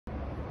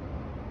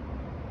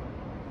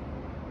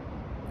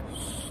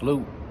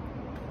Salute.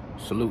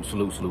 Salute,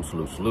 salute, salute,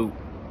 salute, salute.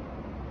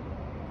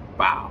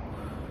 Wow.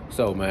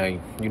 So,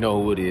 man, you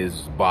know who it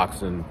is.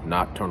 Boxing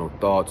Nocturnal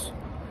Thoughts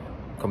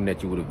coming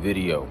at you with a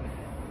video.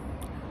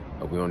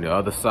 We're on the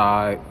other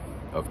side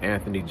of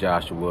Anthony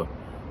Joshua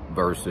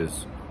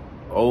versus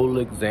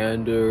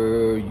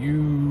Alexander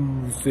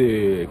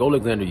Usyk.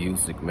 Alexander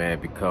Usyk,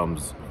 man,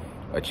 becomes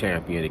a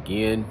champion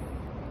again.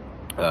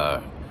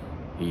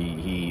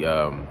 He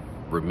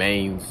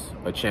remains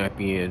a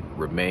champion,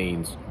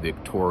 remains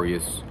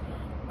victorious,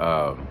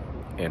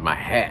 and my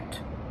hat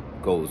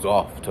goes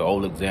off to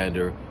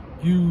Alexander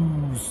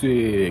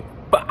Usyk.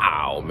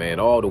 Bow, man,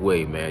 all the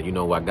way, man. You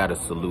know, I gotta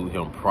salute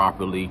him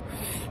properly.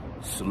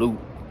 Salute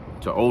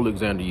to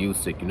Alexander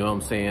Usyk. You know what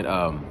I'm saying?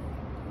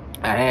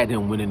 I had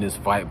him winning this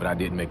fight, but I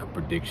didn't make a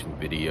prediction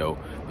video.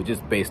 But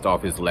just based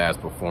off his last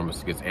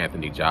performance against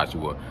Anthony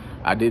Joshua,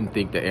 I didn't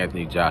think that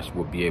Anthony Joshua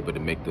would be able to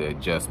make the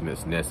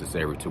adjustments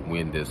necessary to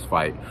win this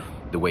fight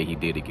the way he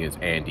did against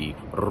Andy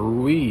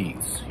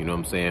Ruiz. You know what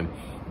I'm saying?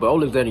 But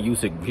Alexander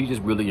Usyk, he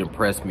just really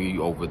impressed me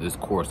over this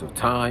course of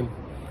time.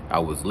 I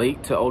was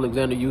late to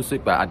Alexander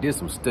Usyk, but I did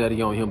some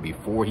study on him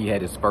before he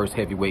had his first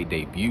heavyweight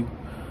debut.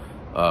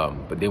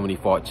 But then when he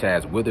fought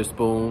Chaz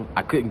Witherspoon,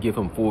 I couldn't give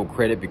him full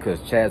credit because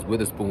Chaz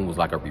Witherspoon was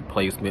like a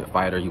replacement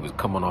fighter. He was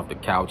coming off the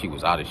couch, he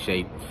was out of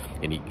shape,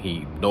 and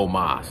he no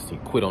mas. He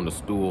quit on the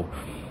stool.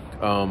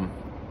 And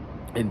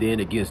then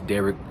against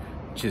Derek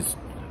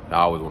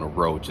I always want to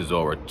roll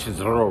Chisora,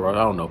 I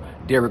don't know,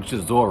 Derek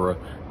Chisora,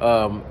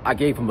 I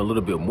gave him a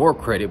little bit more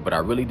credit, but I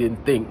really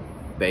didn't think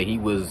that he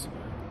was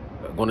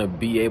going to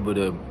be able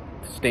to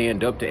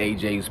stand up to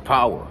AJ's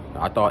power.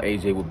 I thought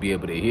AJ would be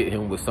able to hit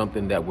him with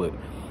something that would,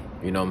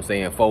 you know what I'm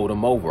saying, fold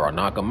him over or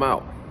knock him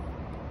out.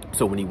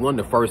 So when he won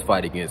the first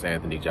fight against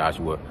Anthony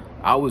Joshua,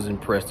 I was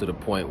impressed to the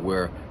point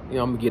where, you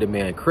know, I'm gonna get a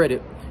man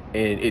credit,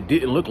 and it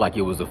didn't look like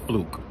it was a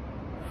fluke.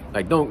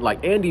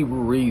 Like Andy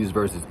Ruiz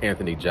versus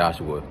Anthony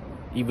Joshua,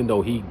 even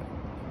though he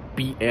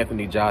beat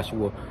Anthony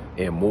Joshua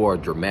in more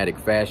dramatic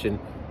fashion,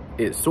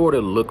 it sort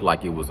of looked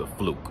like it was a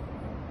fluke.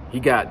 He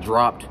got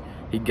dropped,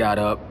 he got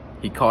up,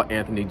 he caught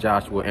Anthony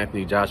Joshua.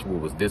 Anthony Joshua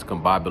was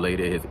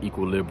discombobulated, his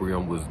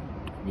equilibrium was,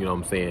 you know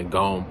what I'm saying,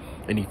 gone,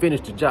 and he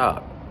finished the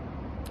job.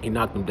 He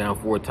knocked him down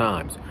 4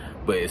 times,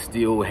 but it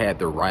still had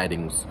the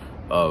writings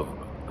of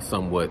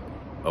somewhat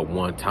a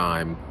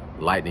one-time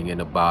lightning in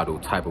a bottle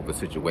type of a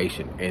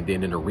situation. And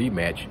then in a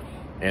rematch,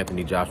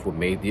 Anthony Joshua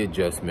made the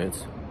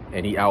adjustments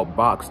and he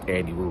outboxed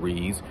Andy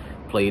Ruiz,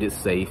 played it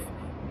safe,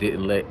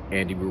 didn't let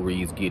Andy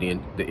Ruiz get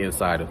in the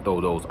inside and throw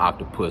those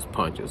octopus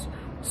punches.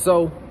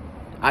 So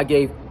I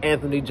gave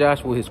Anthony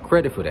Joshua his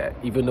credit for that,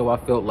 even though I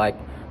felt like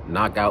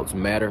knockouts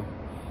matter.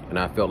 And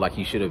I felt like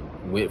he should have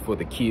went for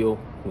the kill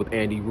with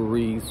Andy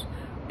Ruiz,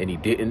 and he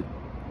didn't.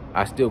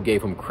 I still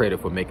gave him credit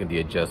for making the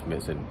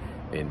adjustments and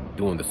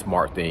doing the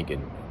smart thing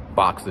and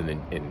boxing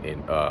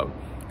and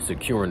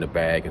securing the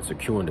bag and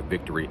securing the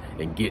victory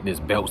and getting his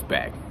belts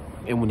back.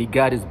 And when he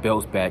got his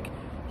belts back,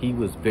 he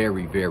was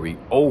very, very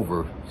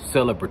over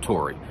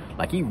celebratory.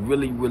 Like he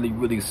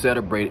really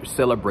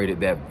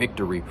celebrated that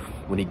victory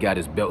when he got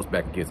his belts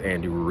back against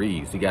Andy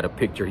Ruiz. He got a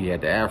picture, he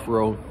had the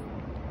afro,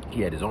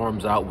 he had his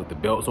arms out with the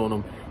belts on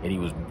him, and he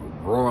was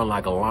roaring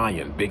like a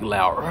lion, big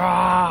loud,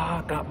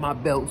 rah, got my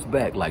belts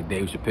back, like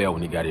Dave Chappelle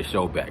when he got his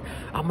show back.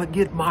 I'm gonna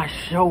get my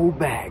show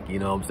back, you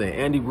know what I'm saying?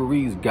 Andy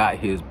Ruiz got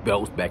his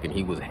belts back and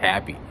he was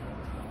happy.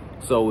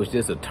 So it's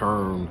just a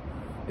turn,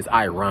 it's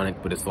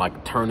ironic, but it's like a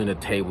turn in the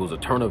tables, a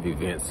turn of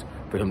events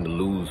for him to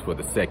lose for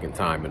the 2nd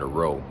time in a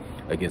row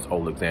against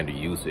Alexander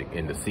Usyk,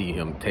 and to see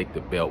him take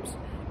the belts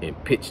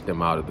and pitch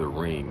them out of the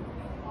ring,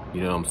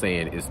 you know what I'm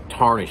saying, is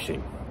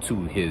tarnishing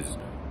to his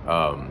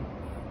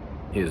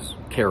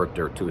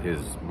character, to his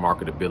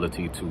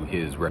marketability, to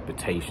his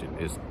reputation.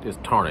 It's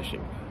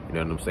tarnishing, you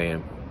know what I'm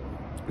saying?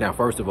 Now,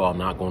 first of all, I'm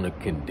not going to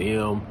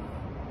condemn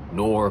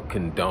nor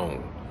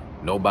condone.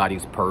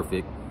 Nobody's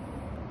perfect.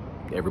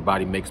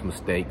 Everybody makes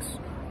mistakes.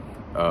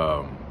 You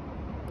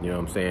know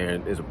what I'm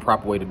saying? There's a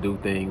proper way to do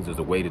things. There's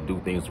a way to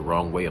do things the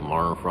wrong way and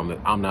learn from it.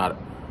 I'm not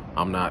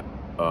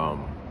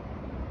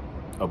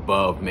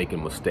above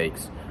making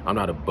mistakes. I'm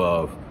not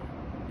above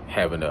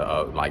having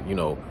like, you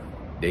know,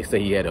 they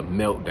say he had a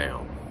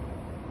meltdown.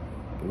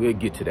 We'll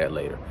get to that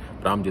later.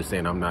 But I'm just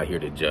saying I'm not here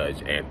to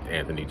judge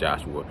Anthony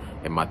Joshua.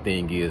 And my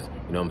thing is,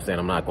 you know what I'm saying,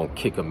 I'm not going to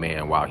kick a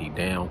man while he's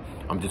down.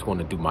 I'm just going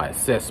to do my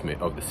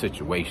assessment of the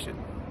situation.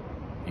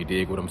 You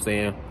dig what I'm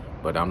saying?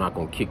 But I'm not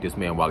going to kick this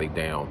man while he's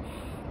down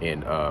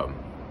and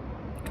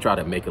try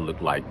to make it look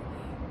like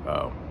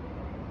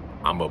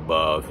I'm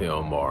above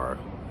him, or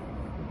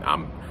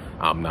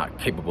I'm not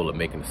capable of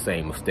making the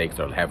same mistakes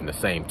or having the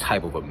same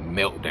type of a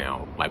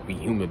meltdown like we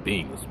human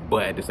beings.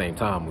 But at the same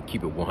time, we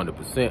keep it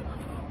 100%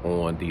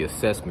 on the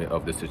assessment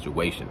of the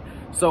situation.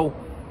 So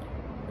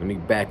let me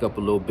back up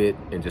a little bit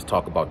and just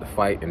talk about the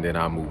fight, and then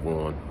I'll move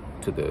on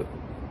to the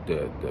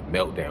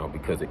meltdown,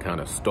 because it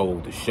kind of stole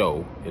the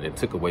show and it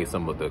took away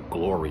some of the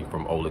glory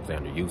from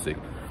Alexander Usyk,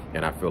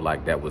 and I feel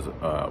like that was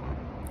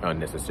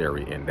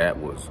unnecessary, and that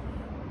was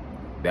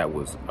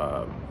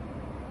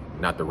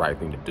not the right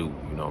thing to do.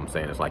 You know what I'm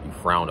saying? It's like you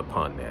frown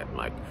upon that.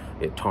 Like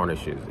it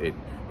tarnishes,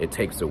 it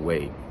takes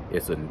away.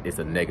 It's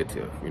a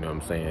negative. You know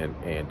what I'm saying?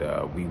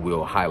 And we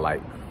will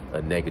highlight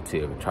a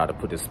negative and try to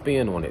put a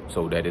spin on it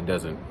so that it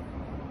doesn't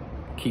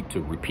keep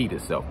to repeat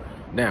itself.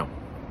 Now,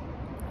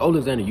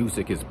 Alexander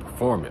Usyk's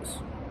performance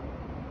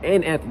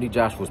and Anthony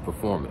Joshua's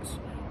performance,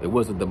 it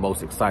wasn't the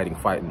most exciting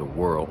fight in the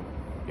world.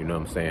 You know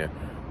what I'm saying?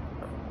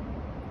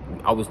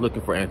 I was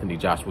looking for Anthony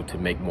Joshua to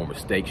make more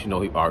mistakes, you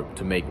know, or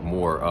to make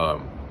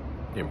more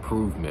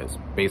improvements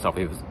based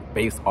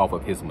off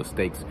of his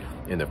mistakes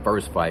in the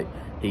first fight.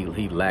 He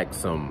lacked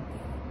some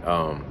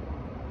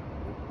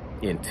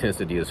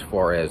intensity as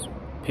far as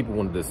people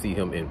wanted to see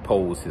him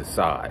impose his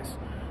size,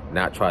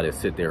 not try to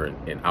sit there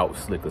and out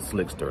slick a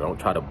slickster. Don't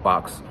try to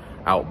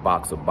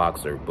outbox a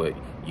boxer, but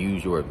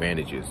use your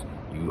advantages.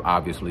 You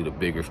obviously the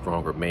bigger,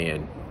 stronger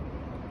man.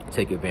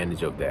 Take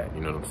advantage of that.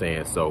 You know what I'm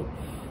saying? So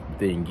the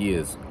thing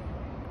is,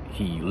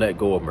 he let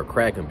go of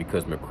McCracken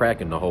because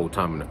McCracken the whole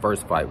time in the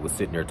first fight was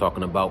sitting there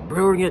talking about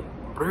brilliant,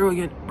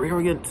 brilliant,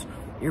 brilliant.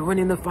 You're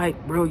winning the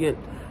fight, brilliant.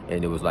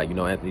 And it was like, you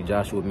know, Anthony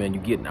Joshua, man,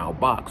 you're getting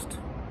outboxed,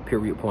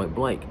 period, point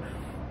blank.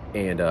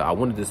 And I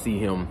wanted to see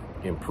him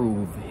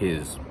improve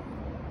his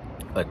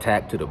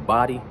attack to the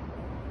body.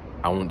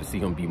 I wanted to see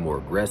him be more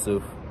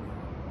aggressive,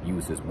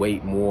 use his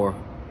weight more,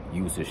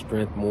 use his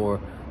strength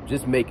more,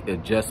 just make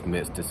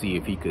adjustments to see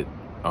if he could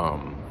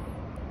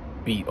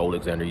beat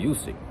Alexander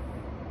Usyk.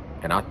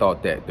 And I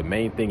thought that the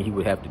main thing he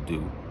would have to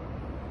do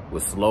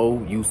was slow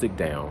Usyk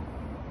down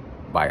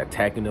by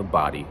attacking the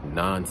body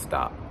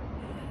nonstop.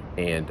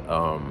 And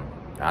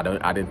I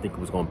didn't think it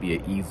was going to be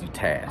an easy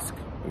task.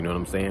 You know what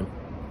I'm saying?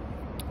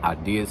 I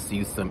did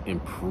see some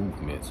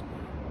improvements,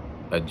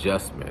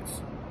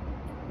 adjustments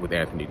with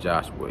Anthony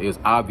Joshua. It was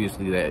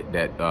obviously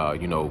that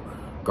you know,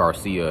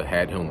 Garcia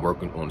had him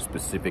working on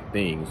specific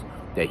things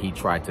that he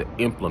tried to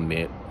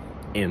implement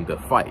in the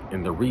fight,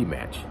 in the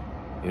rematch.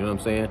 You know what I'm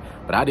saying?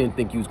 But I didn't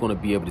think he was going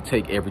to be able to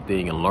take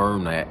everything and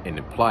learn that and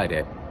apply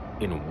that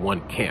in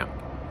one camp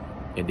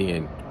and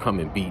then come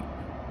and beat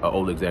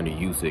Alexander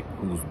Usyk,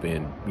 who's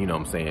been, you know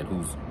what I'm saying,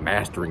 who's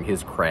mastering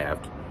his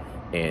craft,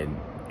 and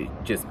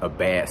just a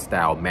bad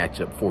style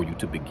matchup for you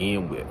to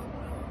begin with.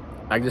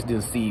 I just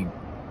didn't see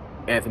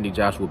Anthony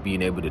Joshua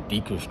being able to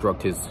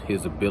deconstruct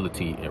his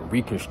ability and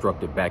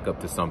reconstruct it back up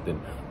to something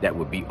that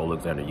would beat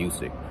Alexander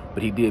Usyk.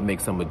 But he did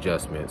make some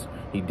adjustments.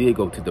 He did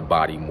go to the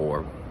body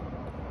more.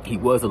 He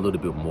was a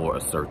little bit more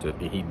assertive,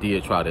 and he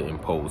did try to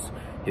impose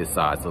his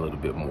size a little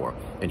bit more.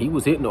 And he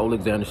was hitting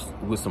Alexander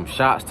with some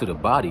shots to the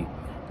body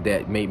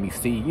that made me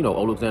see, you know,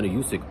 Alexander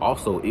Usyk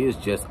also is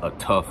just a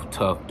tough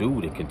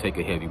dude and can take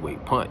a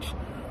heavyweight punch.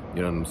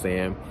 You know what I'm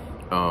saying?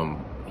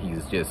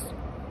 He's just,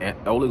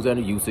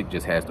 Alexander Usyk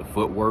just has the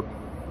footwork,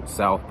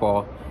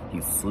 southpaw.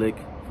 He's slick.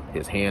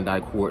 His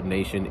hand-eye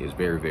coordination is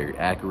very, very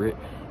accurate.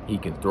 He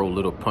can throw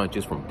little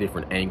punches from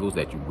different angles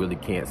that you really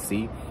can't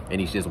see. And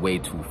he's just way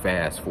too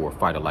fast for a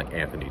fighter like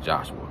Anthony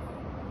Joshua.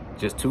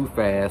 Just too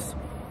fast,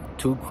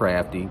 too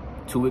crafty,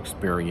 too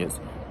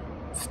experienced.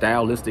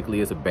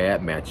 Stylistically, it's a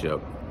bad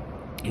matchup.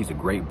 He's a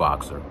great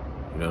boxer.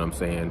 You know what I'm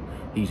saying?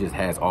 He just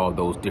has all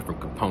those different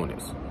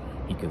components.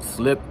 He can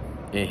slip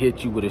and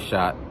hit you with a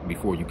shot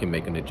before you can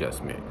make an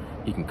adjustment.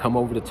 He can come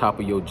over the top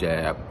of your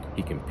jab.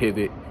 He can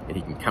pivot, and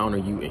he can counter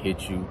you and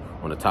hit you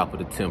on the top of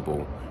the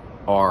temple.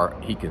 Or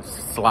he can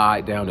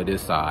slide down to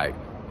this side,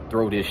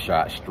 throw this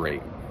shot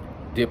straight,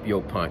 dip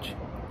your punch,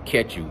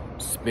 catch you,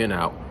 spin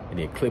out, and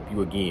then clip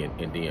you again,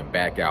 and then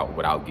back out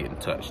without getting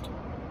touched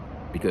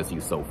because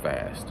he's so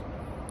fast.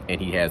 And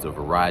he has a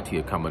variety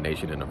of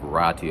combination and a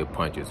variety of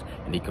punches,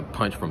 and he can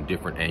punch from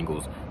different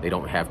angles. They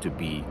don't have to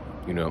be,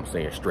 you know what I'm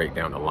saying, straight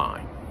down the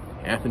line.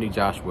 Anthony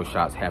Joshua's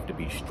shots have to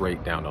be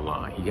straight down the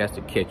line. He has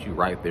to catch you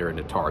right there in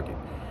the target.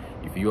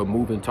 If you're a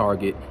moving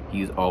target,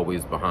 he's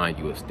always behind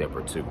you a step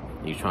or two.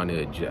 He's trying to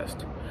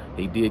adjust.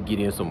 He did get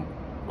in some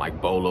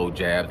like bolo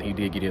jabs. He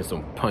did get in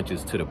some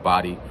punches to the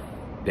body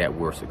that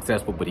were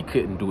successful, but he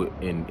couldn't do it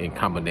in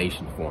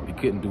combination form. He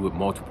couldn't do it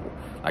multiple.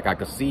 Like I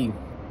could see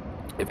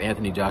if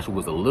Anthony Joshua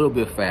was a little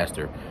bit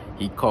faster,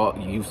 he caught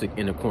Usyk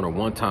in the corner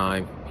one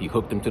time, he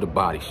hooked him to the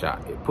body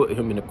shot. It put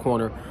him in the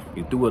corner,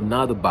 he threw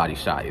another body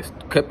shot. It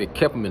kept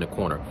him in the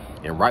corner.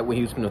 And right when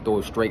he was going to throw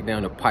it straight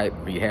down the pipe,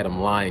 he had him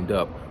lined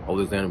up.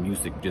 Alexander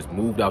Usyk just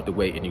moved out the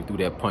way and he threw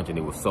that punch, and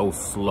it was so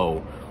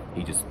slow.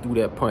 He just threw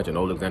that punch, and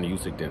Alexander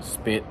Usyk then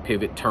spent,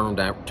 pivot, turned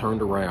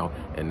around,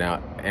 and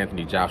now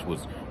Anthony Joshua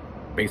was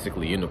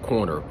basically in the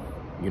corner,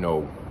 you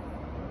know,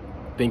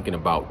 thinking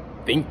about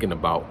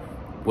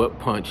what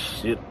punch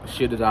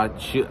should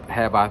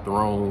have I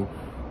thrown?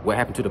 What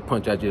happened to the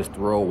punch I just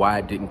threw? Why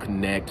it didn't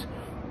connect?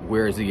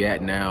 Where is he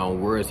at now?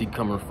 Where is he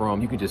coming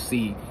from? You can just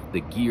see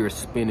the gears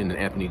spinning, and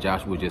Anthony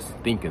Joshua just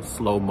thinking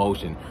slow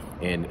motion.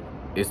 And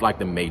it's like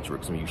the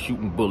Matrix. When you're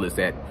shooting bullets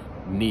at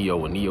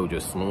Neo, and Neo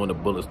just slowing the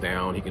bullets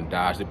down. He can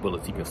dodge the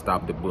bullets. He can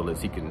stop the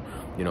bullets. He can,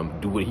 you know,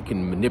 do what he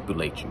can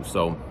manipulate you.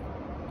 So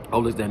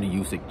Alexander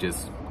Usyk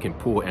just can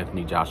pull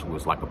Anthony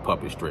Joshua's like a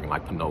puppet string,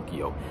 like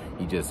Pinocchio.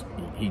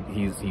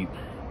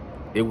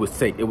 It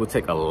would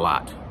take a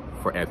lot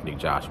for Anthony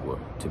Joshua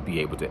to be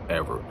able to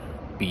ever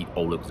beat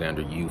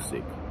Alexander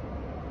Usyk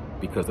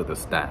because of the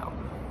style,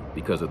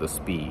 because of the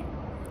speed,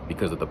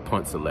 because of the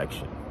punt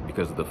selection,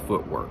 because of the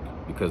footwork,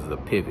 because of the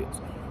pivots,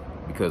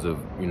 because of,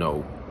 you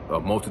know, a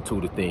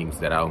multitude of things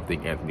that I don't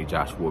think Anthony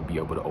Joshua will be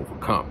able to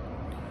overcome.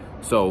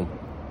 So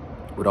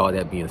with all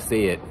that being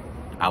said,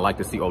 I like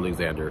to see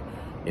Alexander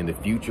in the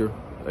future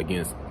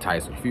against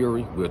Tyson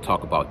Fury. We'll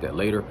talk about that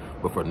later.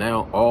 But for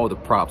now, all the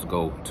props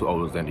go to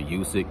Alexander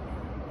Usyk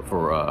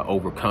for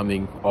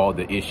overcoming all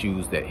the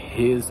issues that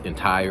his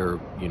entire,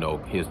 you know,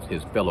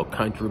 his fellow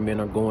countrymen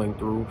are going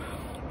through.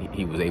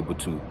 He was able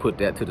to put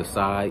that to the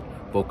side,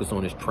 focus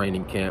on his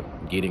training camp,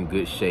 get in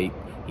good shape.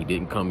 He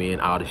didn't come in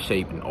out of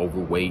shape and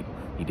overweight.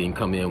 He didn't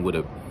come in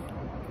with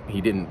he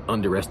didn't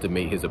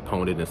underestimate his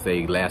opponent and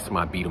say, last time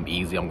I beat him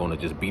easy, I'm going to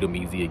just beat him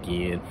easy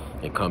again,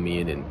 and come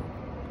in and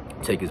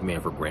take his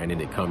man for granted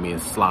and come in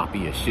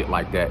sloppy and shit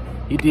like that.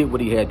 He did what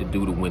he had to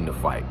do to win the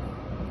fight.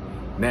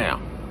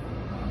 Now,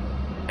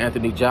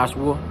 Anthony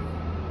Joshua,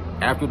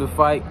 after the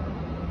fight,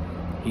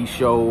 he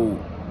showed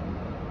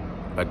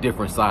a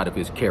different side of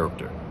his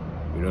character.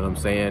 You know what I'm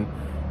saying?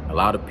 A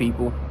lot of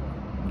people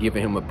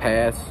giving him a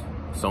pass.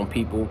 Some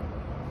people,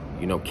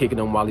 you know, kicking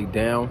him while he's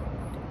down.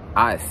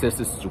 I assessed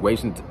the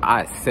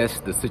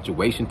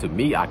situation. To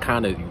me, I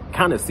kind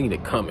of seen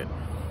it coming,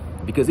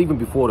 because even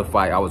before the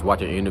fight, I was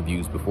watching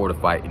interviews before the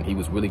fight, and he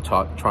was really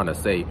trying to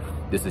say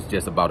this is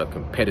just about a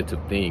competitive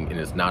thing and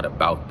it's not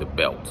about the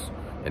belts.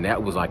 And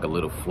that was like a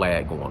little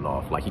flag going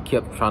off. Like he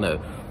kept trying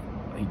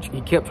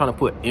to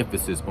put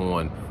emphasis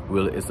on,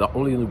 really, it's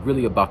only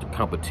really about the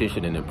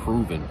competition and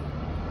improving.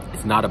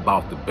 It's not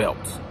about the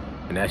belts.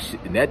 And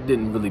that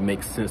didn't really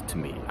make sense to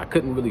me. I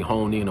couldn't really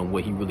hone in on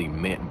what he really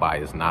meant by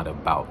it's not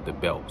about the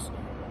belts.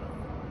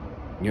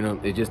 You know,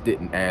 it just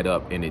didn't add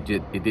up, and it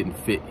didn't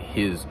fit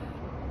his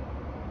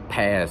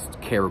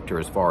past character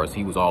as far as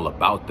he was all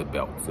about the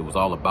belts. It was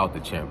all about the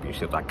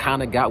championships. I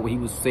kind of got what he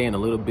was saying a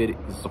little bit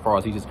as far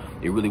as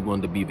he really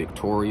wanted to be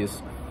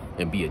victorious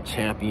and be a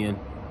champion.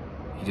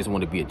 He just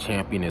wanted to be a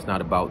champion. It's not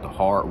about the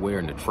hardware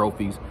and the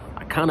trophies.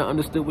 I kind of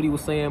understood what he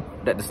was saying,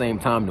 but at the same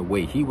time, the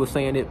way he was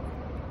saying it,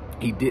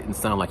 he didn't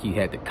sound like he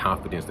had the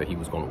confidence that he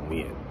was going to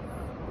win.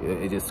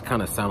 It just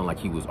kind of sounded like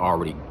he was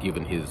already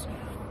giving his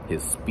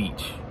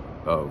speech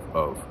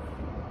of,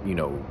 you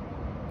know,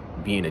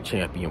 being a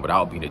champion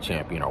without being a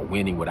champion, or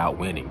winning without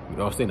winning. You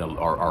know what I'm saying?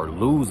 Or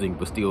losing,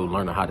 but still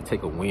learning how to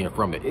take a win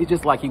from it. It's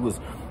just like he was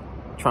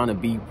trying to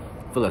be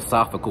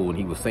philosophical, and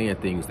he was saying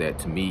things that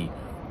to me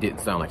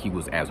didn't sound like he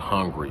was as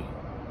hungry.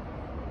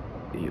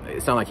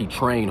 It sounded like he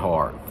trained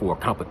hard for a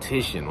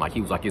competition. Like he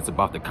was like, it's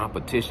about the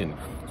competition.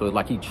 So it's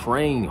like he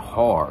trained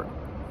hard,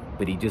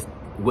 but he just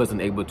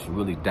wasn't able to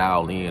really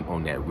dial in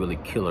on that really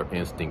killer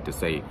instinct to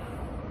say,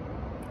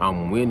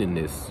 I'm winning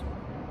this.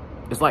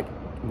 It's like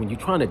when you're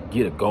trying to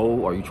get a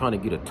goal or you're trying to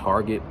get a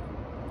target,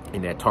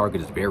 and that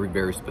target is very,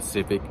 very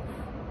specific.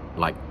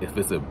 Like if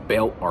it's a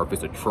belt or if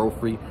it's a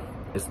trophy,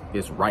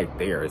 it's right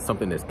there. It's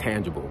something that's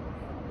tangible.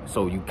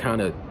 So you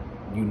kind of,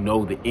 you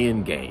know, the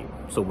end game.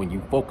 So when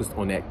you focus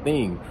on that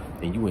thing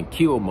and you in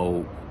kill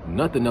mode,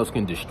 nothing else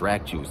can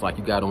distract you. It's like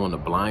you got on the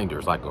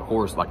blinders, like a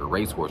horse, like a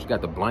racehorse. You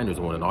got the blinders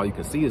on, and all you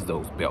can see is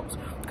those belts,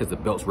 because the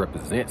belts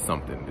represent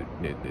something,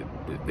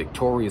 the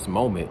victorious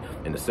moment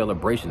and the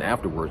celebration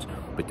afterwards.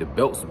 But the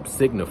belts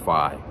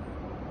signify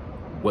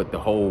what the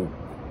whole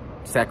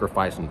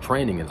sacrifice and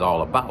training is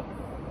all about.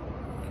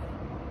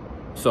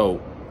 So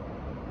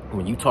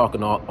when you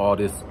talking all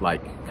this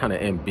like kind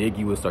of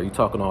ambiguous, or you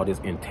talking all this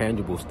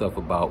intangible stuff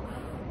about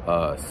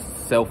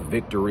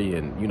self-victory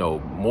and, you know,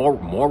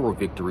 moral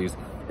victories,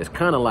 it's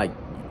kind of like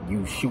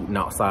you shooting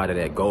outside of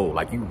that goal.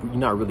 Like you're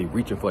not really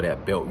reaching for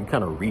that belt. You're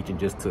kind of reaching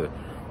just to,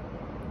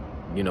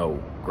 you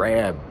know,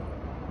 grab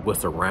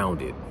what's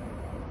around it,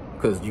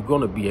 because you're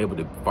going to be able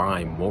to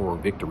find moral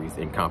victories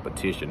in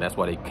competition. That's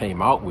why they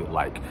came out with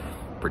like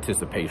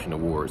participation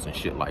awards and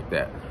shit like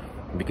that.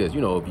 Because,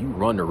 you know, if you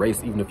run the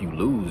race, even if you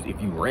lose, if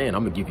you ran,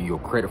 I'm gonna give you your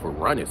credit for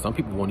running. Some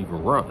people won't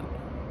even run.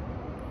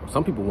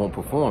 Some people won't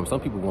perform.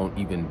 Some people won't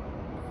even,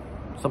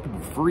 some people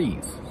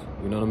freeze.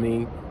 You know what I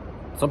mean?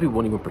 Some people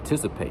won't even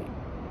participate.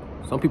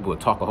 Some people will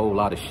talk a whole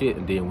lot of shit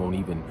and then won't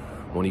even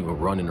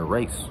run in the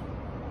race.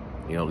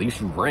 You know, at least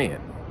you ran.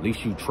 At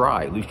least you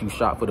tried. At least you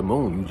shot for the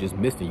moon. You just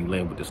missed and you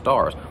landed with the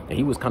stars. And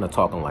he was kind of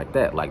talking like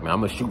that. Like, man,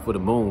 I'm gonna shoot for the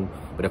moon,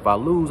 but if I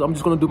lose, I'm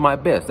just gonna do my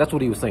best. That's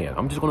what he was saying.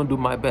 I'm just gonna do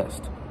my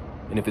best.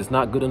 And if it's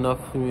not good enough,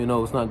 you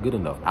know, it's not good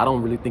enough. I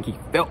don't really think he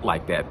felt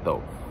like that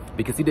though,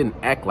 because he didn't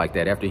act like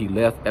that after he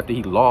left, after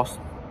he lost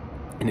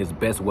and his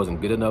best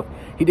wasn't good enough.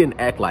 He didn't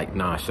act like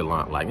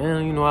nonchalant, like,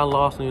 you know, I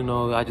lost, and, you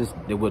know,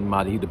 it wouldn't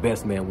matter. He, the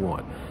best man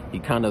won. He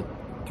kind of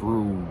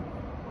threw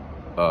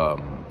a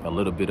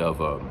little bit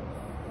of a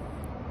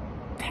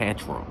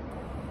tantrum.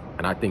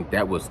 And I think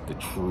that was the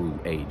true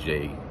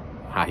AJ,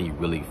 how he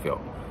really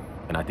felt.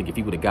 And I think if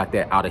he would have got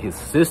that out of his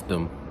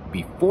system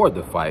before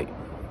the fight,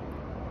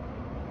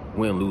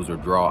 win, lose, or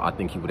draw, I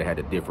think he would have had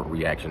a different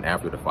reaction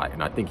after the fight.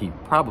 And I think he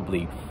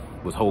probably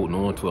was holding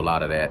on to a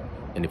lot of that.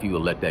 And if he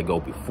would let that go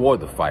before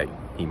the fight,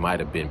 he might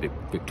have been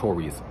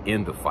victorious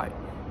in the fight.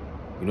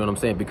 You know what I'm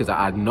saying? Because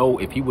I know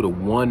if he would have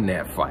won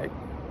that fight,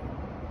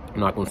 I'm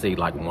not going to say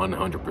like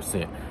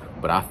 100%,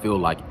 but I feel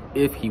like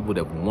if he would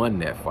have won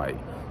that fight,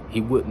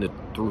 he wouldn't have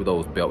threw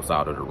those belts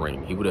out of the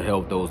ring. He would have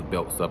held those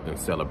belts up and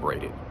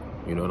celebrated.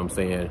 You know what I'm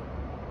saying?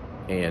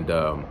 And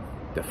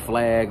the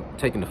flag,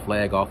 taking the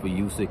flag off of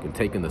Usyk and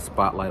taking the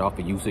spotlight off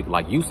of Usyk.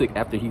 Like Usyk,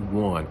 after he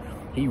won,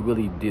 he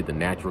really did the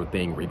natural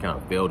thing where he kind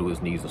of fell to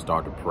his knees and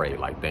started to pray,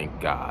 like, thank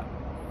God.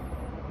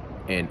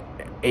 And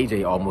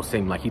AJ almost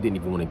seemed like he didn't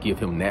even want to give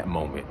him that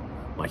moment.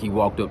 Like he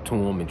walked up to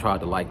him and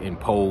tried to like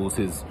impose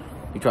his,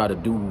 he tried to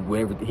do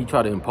whatever, he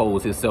tried to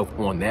impose himself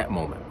on that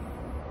moment.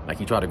 Like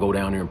he tried to go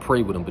down there and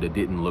pray with him, but it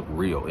didn't look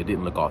real. It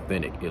didn't look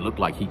authentic. It looked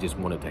like he just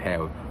wanted to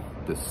have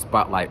the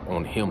spotlight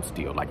on him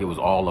still. Like it was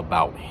all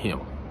about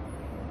him.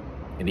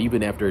 And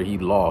even after he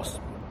lost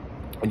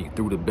and he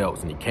threw the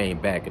belts and he came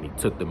back and he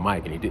took the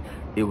mic and he did,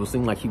 it would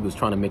seem like he was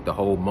trying to make the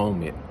whole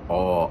moment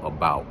all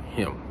about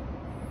him.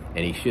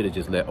 And he should have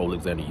just let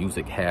Alexander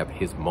Usyk have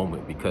his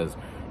moment, because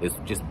it's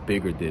just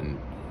bigger than,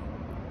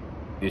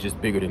 it's just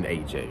bigger than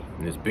AJ,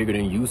 and it's bigger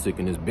than Usyk,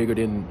 and it's bigger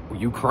than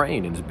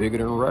Ukraine, and it's bigger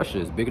than Russia,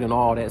 it's bigger than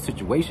all that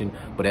situation.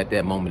 But at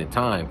that moment in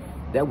time,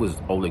 that was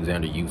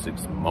Alexander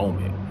Usyk's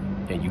moment.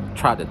 And you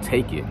try to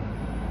take it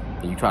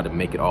and you try to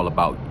make it all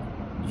about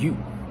you,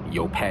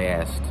 your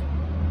past,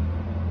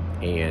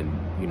 and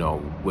you know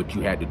what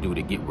you had to do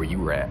to get where you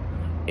were at.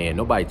 And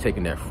nobody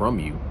taking that from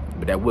you,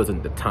 but that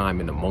wasn't the time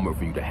and the moment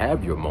for you to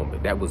have your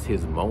moment. That was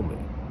his moment.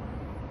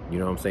 You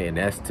know what I'm saying?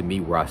 That's to me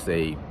where I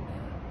say,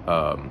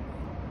 I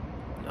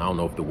don't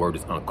know if the word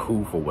is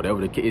uncouth or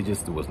whatever the case. It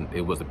just wasn't.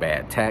 It was a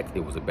bad tact.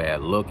 It was a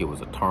bad look. It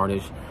was a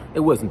tarnish.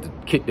 It wasn't to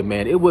kick the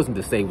man. It wasn't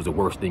to say it was the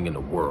worst thing in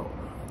the world.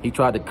 He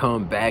tried to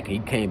come back. He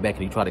came back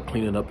and he tried to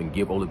clean it up and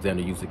give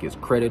Alexander Usyk his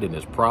credit and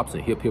his props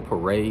and hip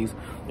hoorays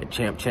and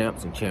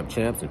champs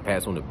and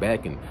pats on the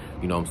back and,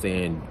 you know what I'm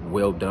saying,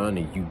 well done,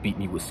 and you beat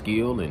me with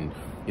skill. And,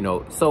 you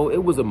know, so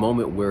it was a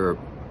moment where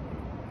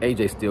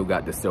AJ still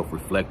got the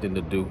self-reflecting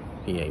to do.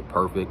 He ain't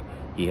perfect.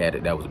 He had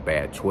it. That was a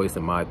bad choice,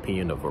 in my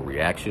opinion, of a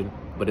reaction.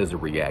 But as a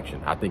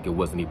reaction, I think it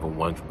wasn't even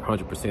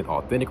 100%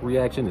 authentic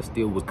reaction. It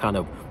still was kind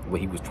of what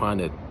he was trying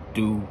to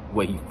do,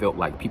 what he felt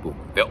like people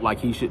felt like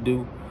he should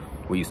do.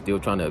 Where he's still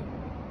trying to,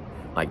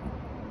 like,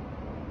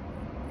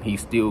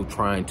 he's still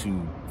trying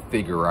to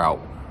figure out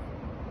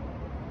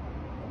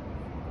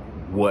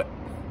what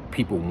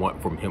people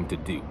want from him to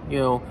do, you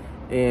know,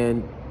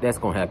 and that's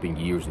going to happen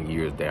years and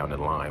years down the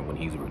line when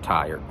he's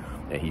retired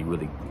and he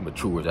really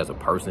matures as a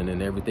person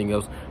and everything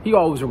else. He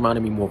always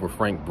reminded me more of a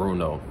Frank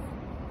Bruno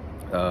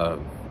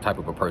type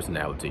of a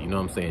personality, you know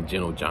what I'm saying?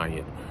 Gentle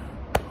giant,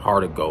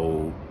 heart of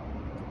gold.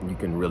 You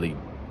can really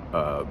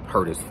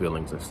hurt his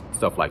feelings and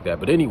stuff like that.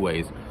 But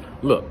anyways,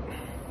 look,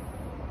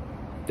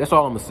 that's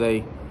all I'm gonna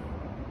say.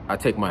 I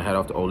take my hat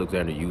off to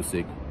Alexander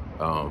Usyk,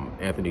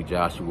 Anthony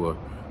Joshua,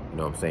 you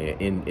know what I'm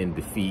saying, in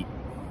defeat.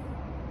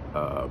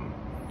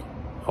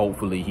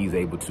 Hopefully he's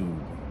able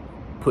to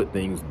put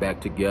things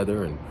back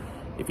together, and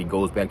if he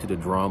goes back to the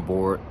drawing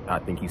board, I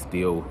think he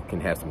still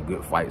can have some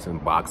good fights in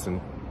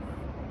boxing.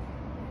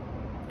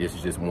 This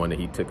is just one that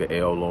he took an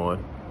L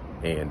on,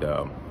 and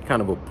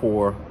kind of a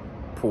poor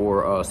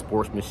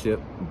sportsmanship,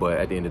 but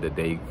at the end of the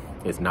day,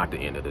 it's not the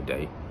end of the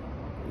day.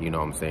 You know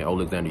what I'm saying?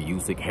 Alexander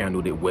Usyk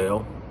handled it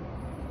well,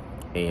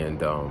 and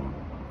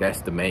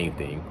that's the main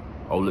thing.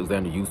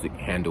 Alexander Usyk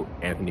handled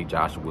Anthony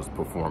Joshua's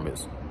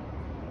performance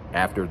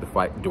after the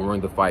fight,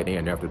 during the fight,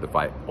 and after the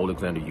fight.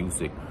 Alexander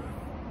Usyk,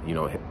 you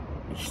know,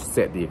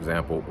 set the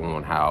example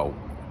on how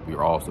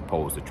we're all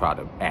supposed to try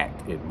to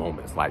act in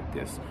moments like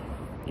this.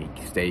 He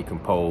stayed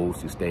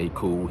composed, he stayed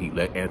cool, he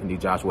let Anthony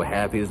Joshua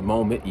have his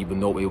moment, even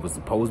though it was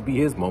supposed to be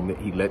his moment.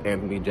 He let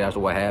Anthony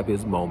Joshua have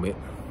his moment.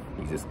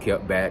 He just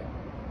kept back,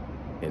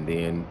 and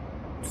then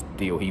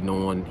still he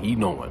knowing,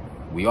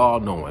 we all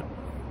knowing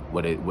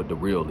what the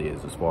real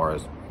is, as far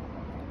as,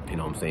 you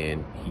know what I'm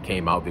saying, he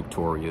came out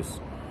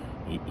victorious.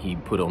 He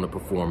put on a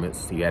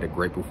performance. He had a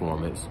great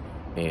performance,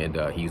 and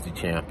he's the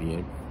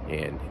champion,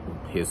 and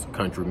his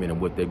countrymen and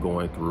what they're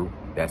going through,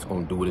 that's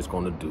going to do what it's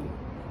going to do.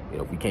 You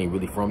know, if we can't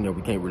really from there,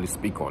 we can't really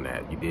speak on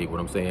that. You dig what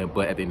I'm saying?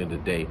 But at the end of the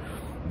day,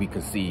 we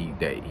can see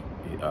that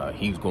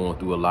he's going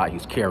through a lot.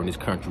 He's carrying his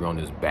country on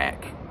his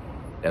back.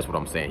 That's what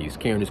I'm saying. He's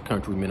carrying his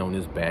countrymen on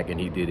his back, and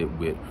he did it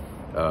with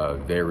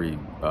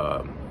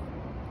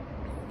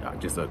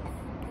just a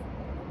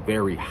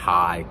very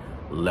high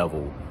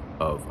level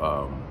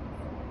of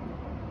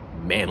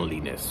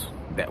manliness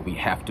that we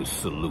have to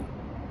salute.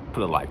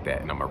 Put it like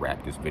that, and I'm gonna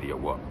wrap this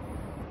video up.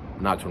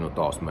 Nocturnal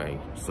thoughts, man.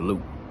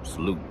 Salute,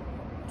 salute,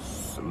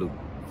 salute.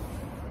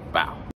 Bow.